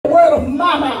of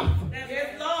my mouth.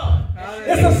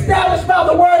 It's established by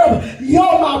the word of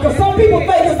your mouth. Because some people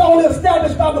think it's only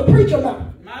established by the preacher's mouth.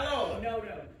 My Lord. No.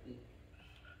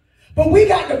 But we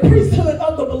got the priesthood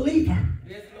of the believer.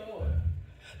 Yes, Lord.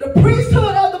 The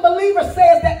priesthood of the believer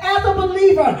says that as a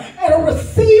believer and a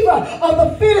receiver of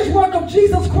the finished work of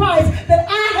Jesus Christ, that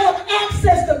I have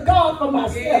access to God for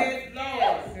myself. Yes,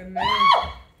 Lord.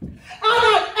 I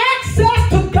got access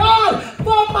to God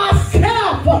for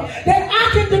myself, that I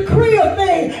can decree a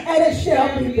thing and it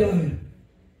shall be done.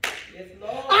 Yes,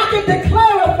 Lord. I can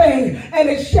declare a thing and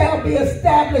it shall be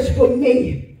established for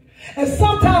me. And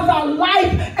sometimes our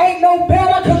life ain't no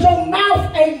better because your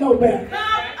mouth ain't no better.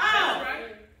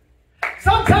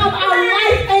 Sometimes our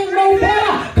life ain't no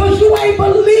better because you ain't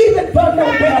believing for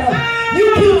no better.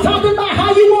 You keep talking about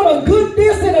how you want a good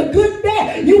this and a good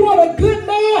that. You want a good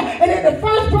man, and then the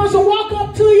first person walk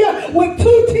up to you with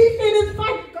 2 teeth in his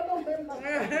face. Come on, man.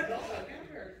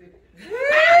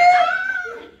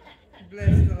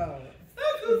 Bless the Lord.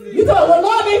 You thought, well,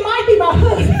 Lord, they might be my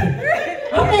husband.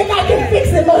 I think I can fix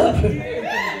him up.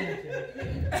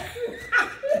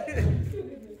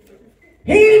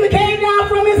 He even came down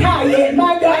from his high yet,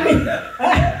 my God.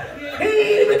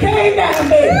 He even came down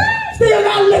there. Still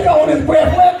got liquor on his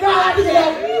breath. Well, God, you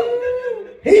know,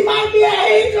 he might be an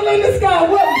angel in the sky.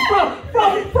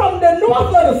 From the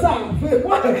north or the south? Which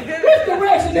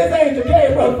direction this angel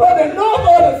came from? From the north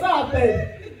or the south, baby?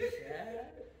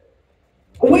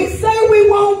 We say we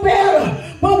want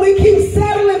better, but we keep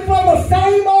settling for the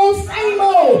same old, same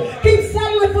old. Keep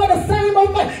settling for the same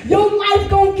old thing. Your life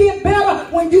gonna get better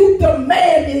when you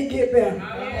demand it get better.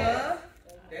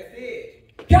 That's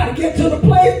it. Gotta get to the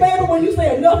place, baby, when you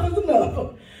say enough is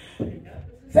enough.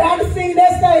 See, I done seen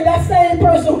that same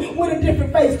person with a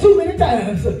different face too many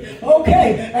times.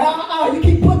 Okay, you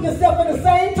keep putting yourself in the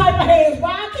same type of hands.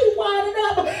 Why I keep winding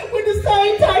up with the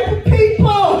same type of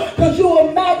people? Because you're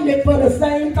a magnet for the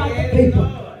same type of people.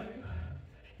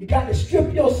 You got to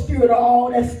strip your spirit of all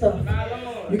that stuff.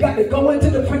 You got to go into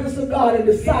the presence of God and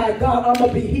decide, God, I'm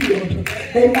going to be healed.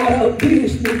 They might have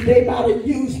abused me. They might have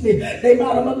used me. They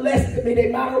might have molested me.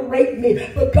 They might have raped me.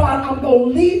 But God, I'm going to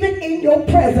leave it in your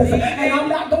presence. And I'm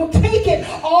not going to take it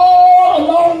all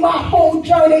along my whole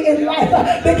journey in life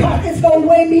because it's going to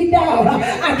weigh me down.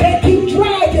 I can't keep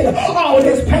dragging all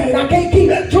this pain. I can't keep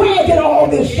dragging all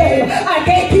this shame. I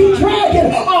can't keep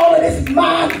dragging all of this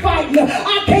mind fighting.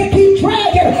 I can't keep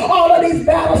dragging all of these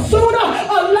battles. Sooner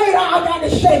or later, I got to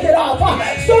shake it off.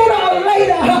 Sooner or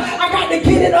later, I got to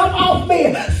get it up off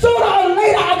me. Sooner or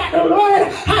later, I got to learn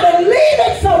how to leave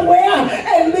it somewhere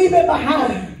and leave it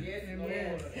behind.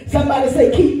 Somebody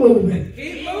say, keep moving.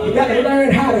 You got to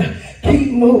learn how to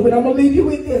keep moving. I'm going to leave you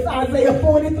with this. Isaiah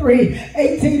 43,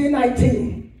 18 and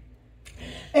 19.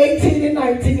 18 and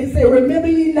 19, it says, remember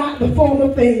ye not the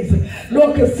former things,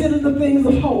 nor consider the things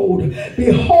of old.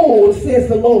 Behold, says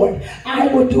the Lord, I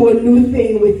will do a new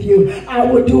thing with you. I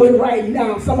will do it right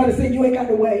now. Somebody say, you ain't got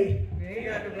to wait.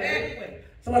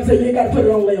 Somebody say, you ain't got to put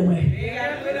it on layaway.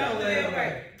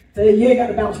 Say, you ain't got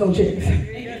to bounce no checks.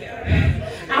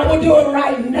 I will do it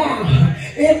right now.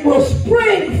 It will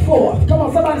spring forth. Come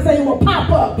on, somebody say it will pop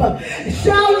up.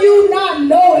 Shall you not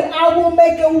know it? I will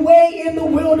make a way in the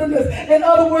wilderness. In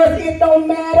other words, it don't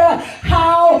matter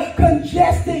how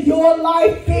congested your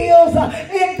life feels.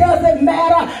 It doesn't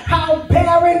matter how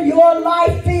barren your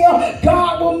life feels.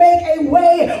 God will make a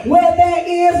way where there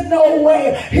is no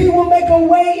way. He will make a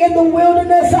way in the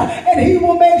wilderness, and he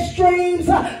will make streams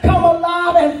come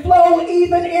alive and flow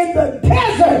even in the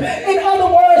desert. In other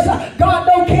words, God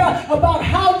don't care about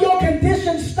how your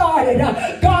condition started.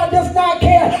 God does not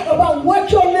care about what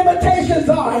your limitations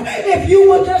are. If you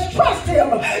will just trust him,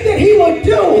 then he will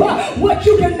do what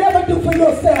you can never do for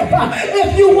yourself.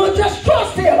 If you will just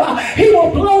trust him, he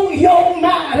will blow your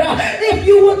mind. If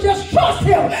you will just trust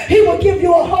him, he will give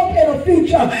you a hope and a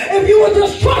future. If you will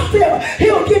just trust him,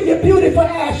 he'll give you beauty for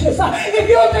ashes. If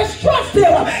you'll just trust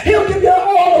him, he'll give you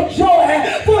all of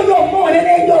joy for your mourning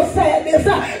and your sadness.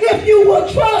 If you will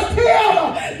trust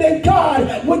him, then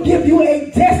God will give you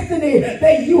a destiny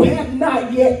that you have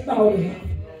not yet thought of.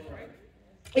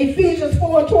 Ephesians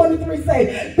 4:23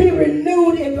 say, be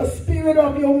renewed in the spirit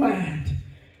of your mind.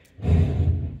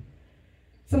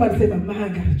 Somebody say, my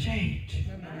mind got to change.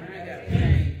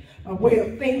 My way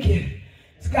of thinking,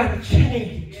 it's got to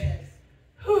change.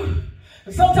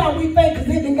 And sometimes we think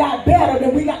because it done got better,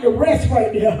 then we got to rest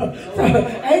right there. So,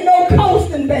 ain't no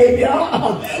coasting, baby.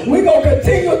 We're going to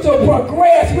continue to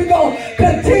progress. We're going to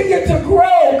continue to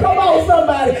grow. Come on,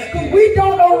 somebody. Because we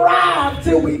don't arrive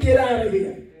till we get out of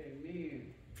here.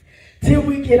 Till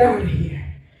we get out of here.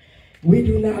 We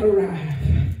do not arrive.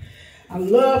 I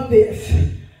love this.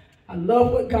 I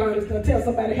love what God is going to tell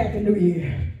somebody. Happy New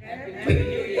Year. Happy New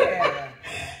Year.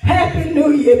 Happy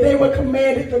New Year. They were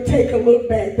commanded to take a look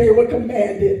back. They were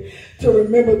commanded to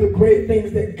remember the great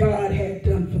things that God had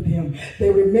done for them. They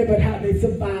remembered how they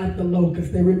survived the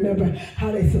locusts. They remembered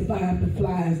how they survived the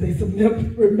flies. They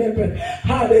remembered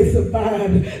how they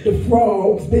survived the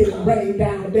frogs being rained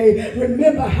down. They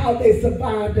remember how they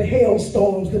survived the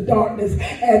hailstorms, the darkness,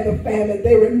 and the famine.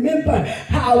 They remember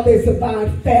how they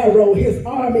survived Pharaoh, his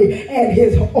army, and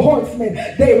his horsemen.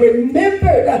 They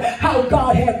remembered how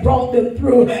God had brought them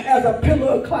through as a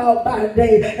pillar of cloud by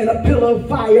day and a pillar of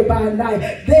fire by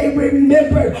night. They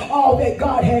remembered all that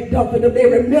God had done for them. They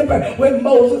remember when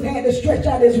Moses had to stretch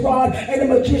out his rod and the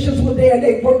magicians were there and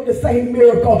they worked the same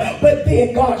miracle. But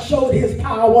then God showed his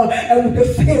power and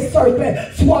his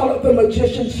serpent swallowed the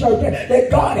magician's serpent. That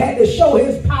God had to show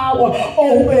his power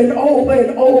over and over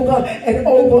and over and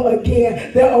over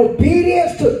again. Their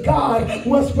obedience to God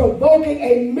was provoking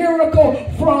a miracle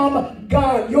from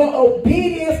God. Your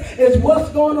obedience is what's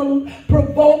going to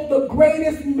provoke the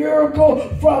greatest miracle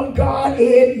from God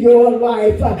in your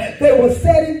life. They were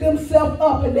setting themselves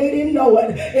up and they didn't know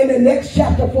it in the next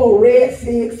chapter for a Red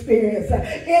Sea experience.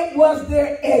 It was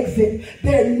their exit.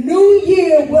 Their new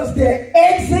year was their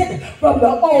exit from the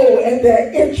old and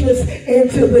their entrance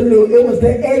into the new. It was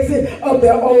the exit of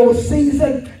their old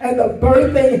season and the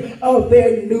birthing of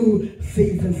their new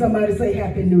season. Somebody say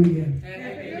Happy New Year.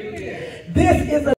 Happy New Year. This is a